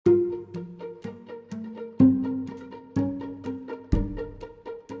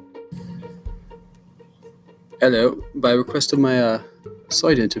Hello. By request of my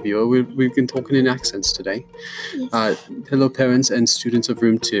side interviewer, we've been talking in accents today. Yes. Hello, parents and students of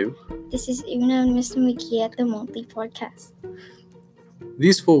Room 2. This is Una and Mr. McGee at the Monthly Podcast.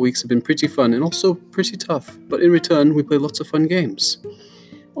 These 4 weeks have been pretty fun and also pretty tough, but in return, we play lots of fun games.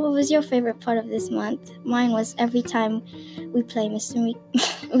 What was your favorite part of this month? Mine was every time we play Mr.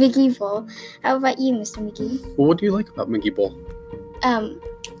 McGee Ball. How about you, Mr. McGee? Well, what do you like about McGee Ball?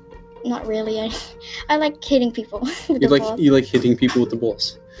 Not really. I like hitting people with the ball. You like hitting people with the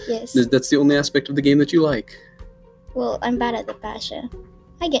balls? Yes. That's the only aspect of the game that you like? Well, I'm bad at the basha.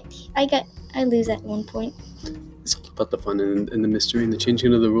 I lose at one point. It's all about the fun and the mystery and the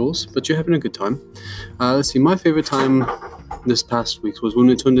changing of the rules, but you're having a good time. Let's see, my favorite time this past week was when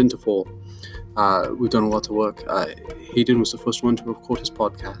it turned into fall. We've done a lot of work. Hayden was the first one to record his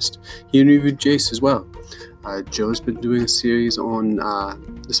podcast. He interviewed Jace as well. Joe's been doing a series on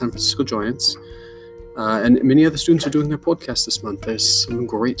the San Francisco Giants. And many other students are doing their podcast this month. There's some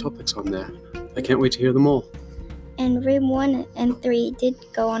great topics on there. I can't wait to hear them all. And Room 1 and 3 did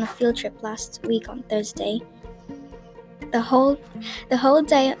go on a field trip last week on Thursday. The whole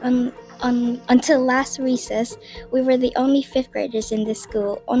day until last recess, we were the only 5th graders in this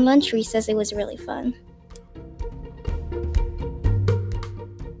school. On lunch recess, it was really fun.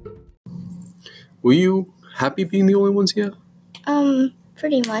 Were you happy being the only ones here?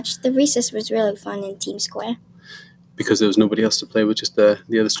 Pretty much. The recess was really fun in Team Square. Because there was nobody else to play with, just the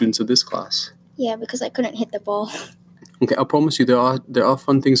other students of this class. Yeah, because I couldn't hit the ball. Okay, I promise you there are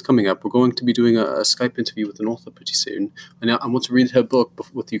fun things coming up. We're going to be doing a Skype interview with an author pretty soon. And I want to read her book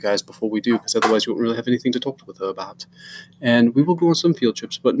with you guys before we do, because otherwise you won't really have anything to talk with her about. And we will go on some field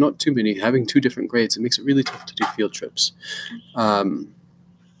trips, but not too many. Having 2 different grades, it makes it really tough to do field trips. And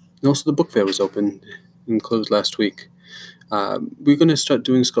also the book fair was open and closed last week. We're going to start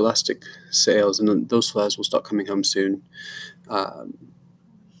doing Scholastic sales, and those flyers will start coming home soon.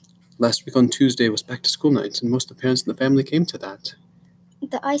 Last week on Tuesday was back to school night, and most of the parents in the family came to that.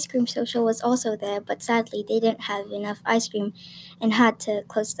 The ice cream social was also there, but sadly they didn't have enough ice cream and had to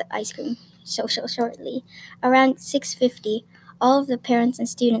close the ice cream social shortly. Around 6:50, all of the parents and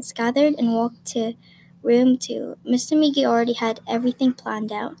students gathered and walked to Room 2. Mr. McGee already had everything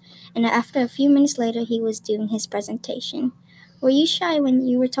planned out, and after a few minutes later he was doing his presentation. Were you shy when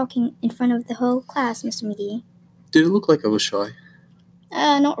you were talking in front of the whole class, Mr. McGee? Did it look like I was shy?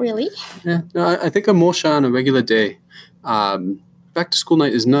 Not really. Yeah, no, I think I'm more shy on a regular day. Back to school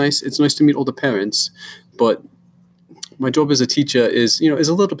night is nice. It's nice to meet all the parents, but my job as a teacher is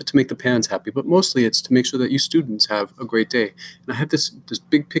a little bit to make the parents happy, but mostly it's to make sure that you students have a great day. And I have this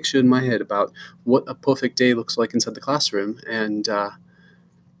big picture in my head about what a perfect day looks like inside the classroom, and I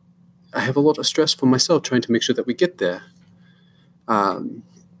have a lot of stress for myself trying to make sure that we get there.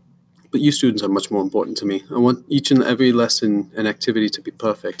 But you students are much more important to me. I want each and every lesson and activity to be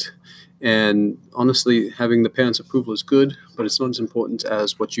perfect. And honestly, having the parents' approval is good, but it's not as important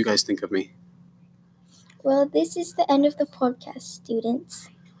as what you guys think of me. Well, this is the end of the podcast, students.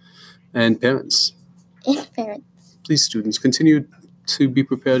 And parents. Please, students, continue to be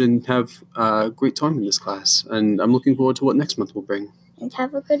prepared and have a great time in this class. And I'm looking forward to what next month will bring. And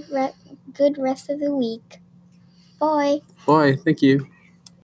have a good rest of the week. Bye. Bye. Thank you.